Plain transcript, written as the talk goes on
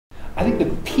I think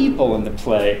the people in the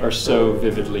play are so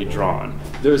vividly drawn.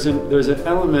 There's an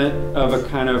element of a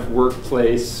kind of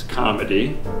workplace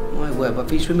comedy. My word, but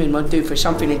these women won't do for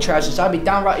something in trousers. I'd be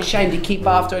downright ashamed to keep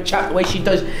after a chap the way she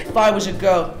does if I was a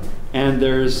girl. And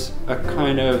there's a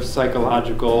kind of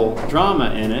psychological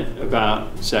drama in it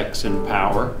about sex and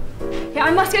power. Yeah,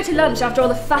 I must go to lunch after all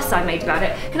the fuss I made about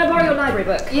it. Can I borrow your library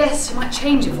book? Yes, you might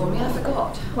change it for me, I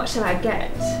forgot. What shall I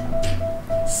get?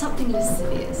 Something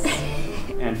lascivious.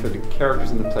 And for the characters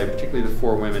in the play, particularly the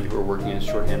 4 women who are working as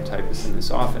shorthand typists in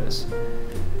this office,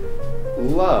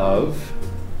 love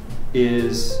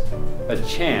is a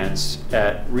chance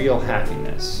at real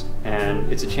happiness.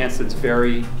 And it's a chance that's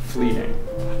very fleeting.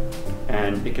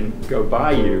 And it can go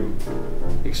by you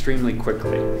extremely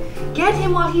quickly. Get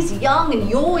him while he's young and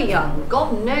you're young.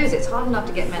 God knows it's hard enough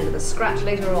to get men to the scratch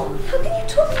later on. How can you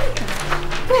talk like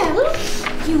that?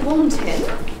 Well, you want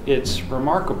him. It's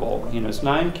remarkable. You know, it's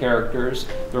 9 characters.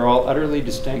 They're all utterly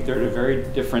distinct. They're at a very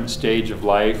different stage of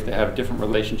life. They have a different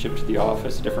relationship to the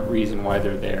office, a different reason why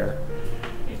they're there.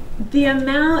 The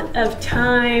amount of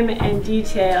time and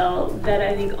detail that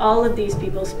I think all of these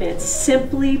people spent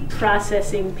simply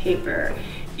processing paper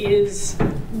is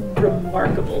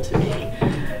remarkable to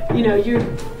me. You know, you're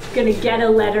going to get a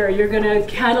letter, you're going to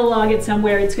catalog it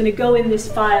somewhere, it's going to go in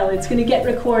this file, it's going to get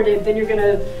recorded, then you're going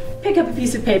to pick up a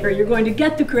piece of paper, you're going to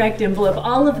get the correct envelope.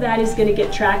 All of that is going to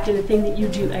get tracked in a thing that you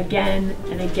do again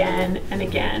and again and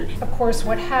again. Of course,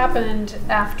 what happened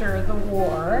after the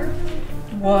war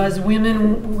was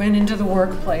women went into the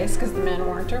workplace because the men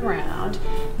weren't around.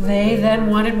 They then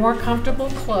wanted more comfortable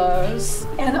clothes.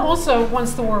 And also,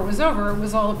 once the war was over, it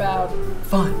was all about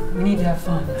fun. We need to have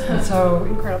fun. It's so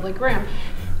incredibly grim.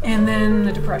 And then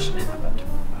the Depression happened.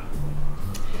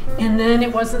 And then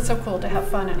it wasn't so cool to have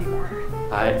fun anymore.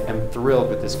 I am thrilled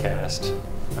with this cast.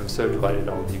 I'm so delighted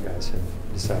all of you guys have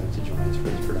decided to join us for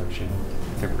this production.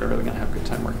 I think we're really going to have a good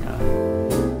time working on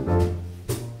it.